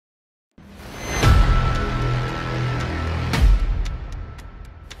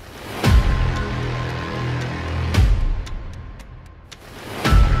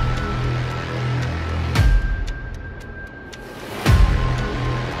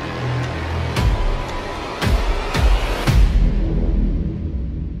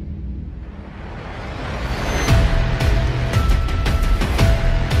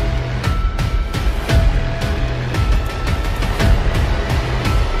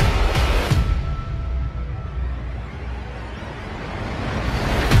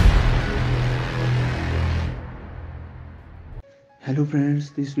Hello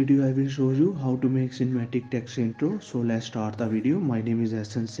friends, this video I will show you how to make cinematic text intro. So let's start the video. My name is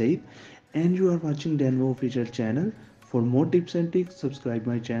Ahsan Saeed and you are watching Denvo official channel. For more tips and tricks, subscribe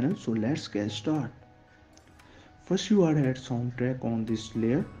my channel. So let's get started. First you are add soundtrack on this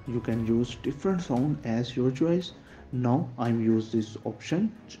layer. You can use different sound as your choice. Now I'm use this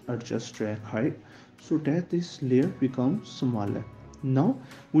option, adjust track height, so that this layer becomes smaller. Now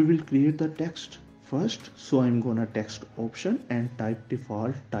we will create the text first, so I'm gonna text option and type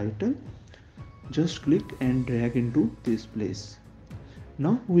default title. Just click and drag into this place.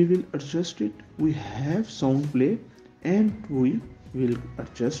 Now we will adjust it. We have sound play and we will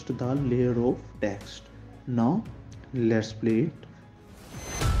adjust the layer of text. Now let's play it.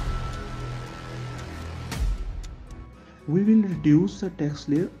 We will reduce the text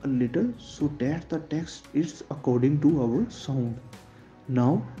layer a little so that the text is according to our sound.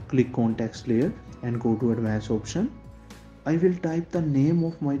 Now click on text layer and go to advanced option. I will type the name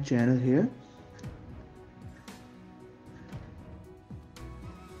of my channel here.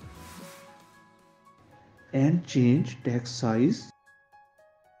 And change text size.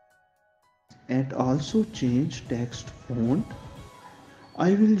 And also change text font.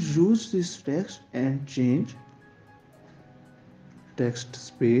 I will use this text and change text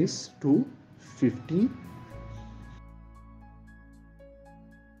space to 50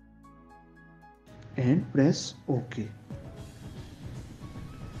 and press OK.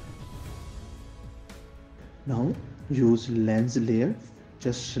 Now use lens layer.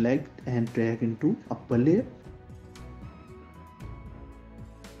 Just select and drag into upper layer.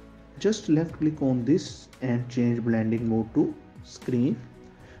 Just left click on this and change blending mode to screen.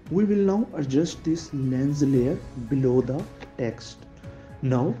 We will now adjust this lens layer below the text.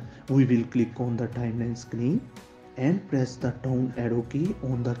 Now we will click on the timeline screen and press the down arrow key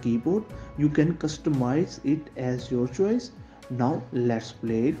on the keyboard. You can customize it as your choice. Now let's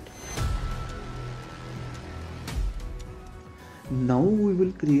play it. Now we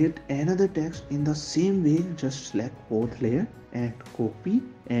will create another text in the same way. Just select both layer and copy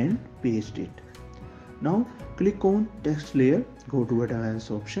and paste it. Now click on text layer, go to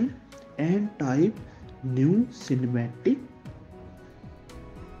advanced option and type new cinematic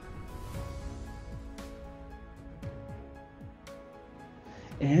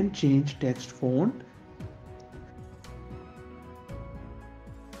and change text font.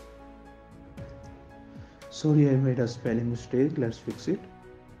 Sorry, I made a spelling mistake. Let's fix it.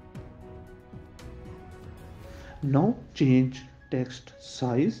 Now change text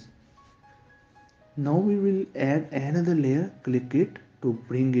size. Now we will add another layer. Click it to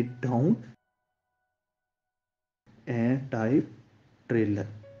bring it down and type trailer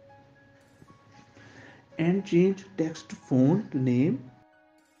and change text font name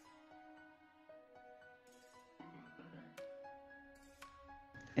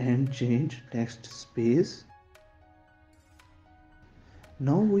and change text space.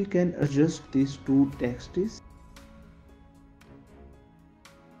 Now we can adjust these two texts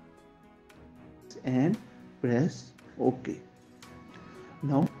and press OK.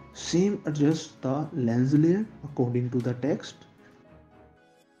 Now same adjust the lens layer according to the text.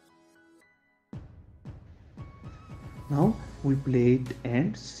 Now we play it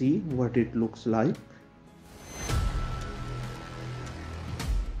and see what it looks like.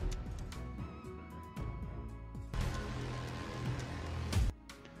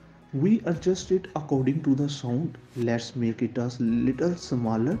 We adjust it according to the sound. Let's make it a little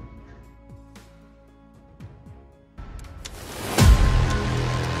smaller.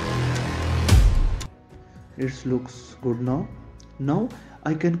 It looks good now. Now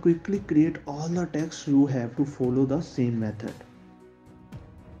I can quickly create all the text. You have to follow the same method.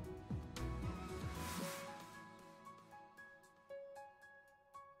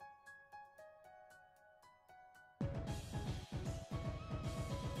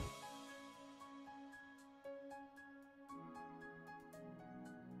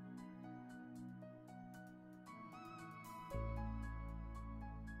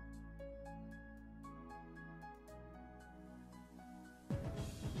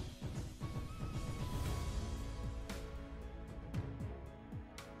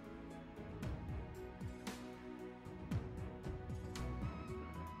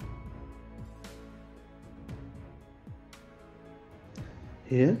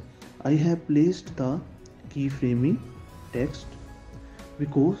 Here I have placed the keyframing text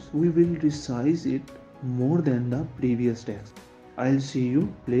because we will resize it more than the previous text. I'll see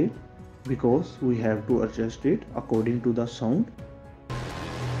you play because we have to adjust it according to the sound.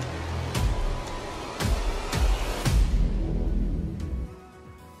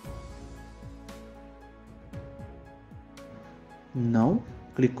 Now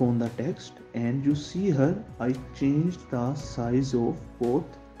click on the text and you see here I changed the size of both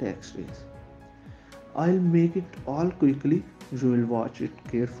text is. I'll make it all quickly. You will watch it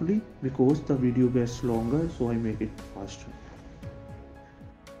carefully because the video gets longer, so I make it faster.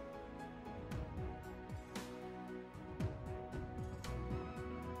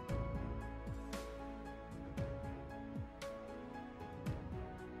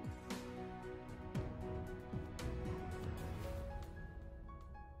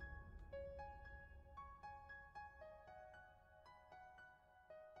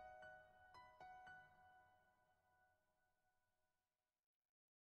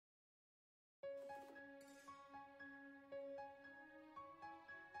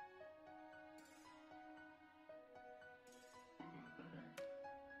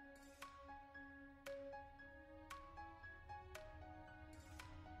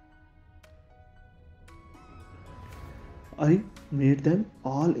 I made them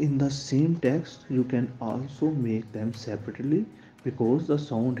all in the same text. You can also make them separately because the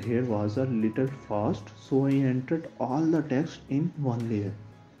sound here was a little fast, so I entered all the text in one layer.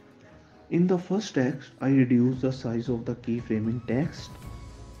 In the first text, I reduced the size of the keyframing text.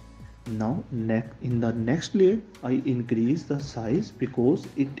 Now in the next layer, I increase the size because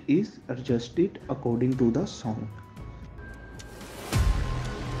it is adjusted according to the sound.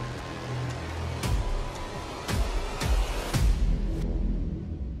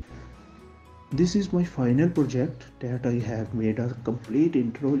 This is my final project that I have made a complete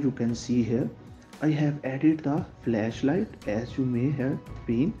intro. You can see here I have added the flashlight as you may have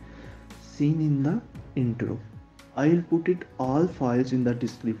been seen in the intro. I'll put it all files in the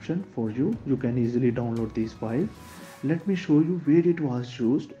description for you. You can easily download these files. Let me show you where it was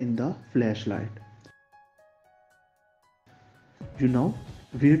used in the flashlight. You know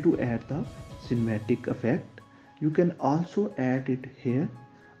where to add the cinematic effect. You can also add it here.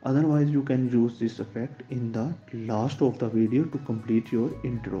 Otherwise you can use this effect in the last of the video to complete your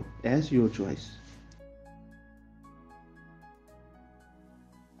intro as your choice.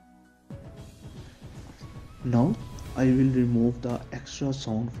 Now I will remove the extra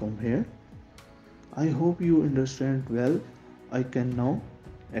sound from here. I hope you understand well. I can now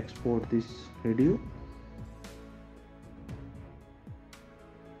export this video.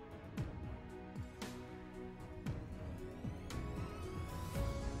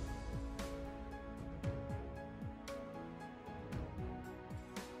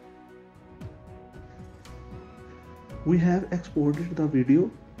 We have exported the video.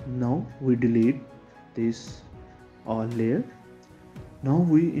 Now we delete this all layer. Now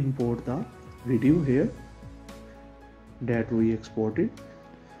we import the video here that we exported.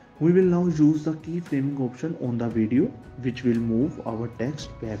 We will now use the keyframing option on the video, which will move our text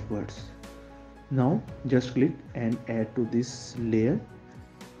backwards. Now just click and add to this layer.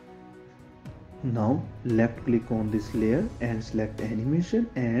 Now left click on this layer and select animation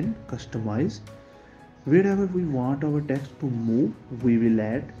and customize. Wherever we want our text to move, we will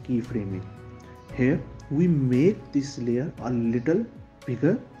add keyframing. Here we make this layer a little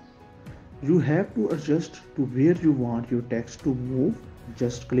bigger. You have to adjust to where you want your text to move.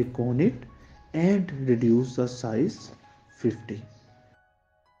 Just click on it and reduce the size 50.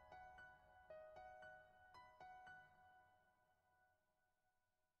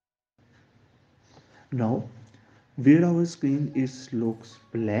 Now where our screen looks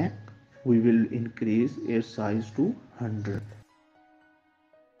black, we will increase its size to 100.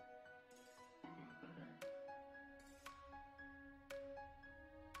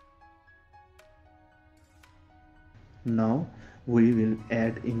 Now we will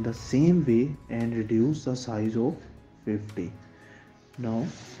add in the same way and reduce the size of 50. Now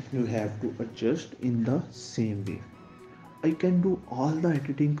you have to adjust in the same way. I can do all the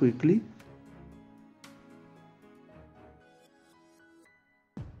editing quickly.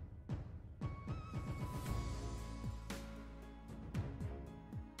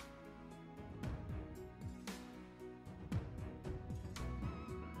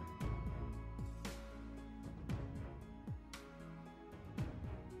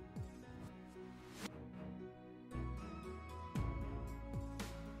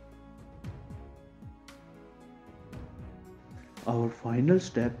 Our final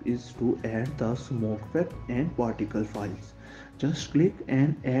step is to add the smoke effect and particle files. Just click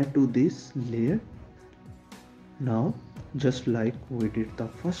and add to this layer. Now just like we did the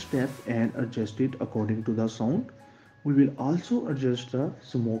first step and adjust it according to the sound, we will also adjust the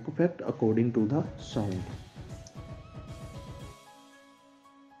smoke effect according to the sound.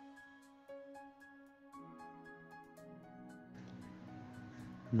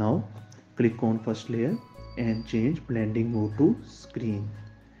 Now click on first layer and change blending mode to screen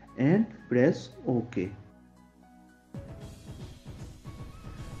and press OK.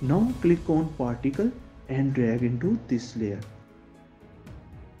 Now click on particle and drag into this layer.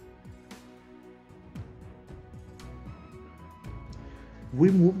 We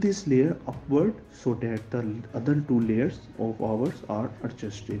move this layer upward so that the other two layers of ours are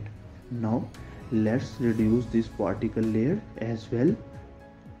adjusted. Now let's reduce this particle layer as well.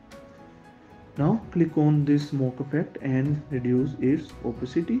 Now click on this smoke effect and reduce its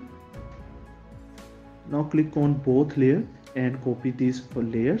opacity. Now click on both layers and copy these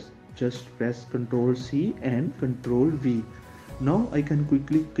layers. Just press Ctrl C and Ctrl V. Now I can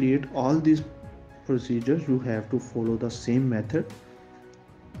quickly create all these procedures. You have to follow the same method.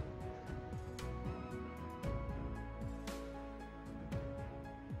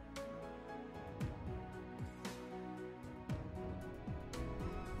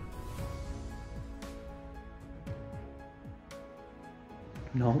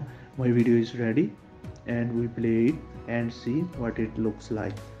 Now my video is ready and we play it and see what it looks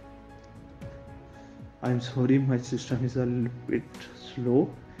like. I'm sorry, my system is a little bit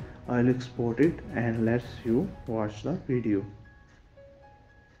slow. I'll export it and let you watch the video.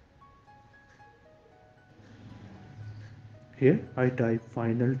 Here I type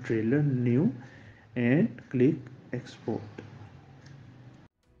final trailer new and click export.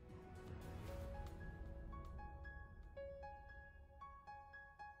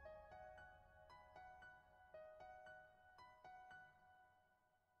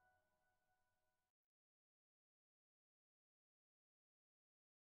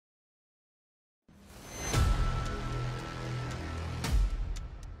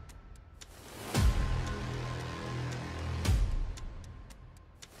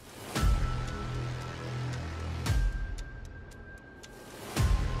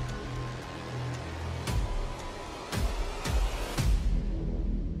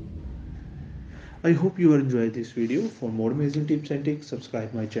 I hope you enjoyed this video. For more amazing tips and tricks,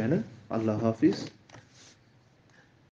 subscribe my channel. Allah Hafiz.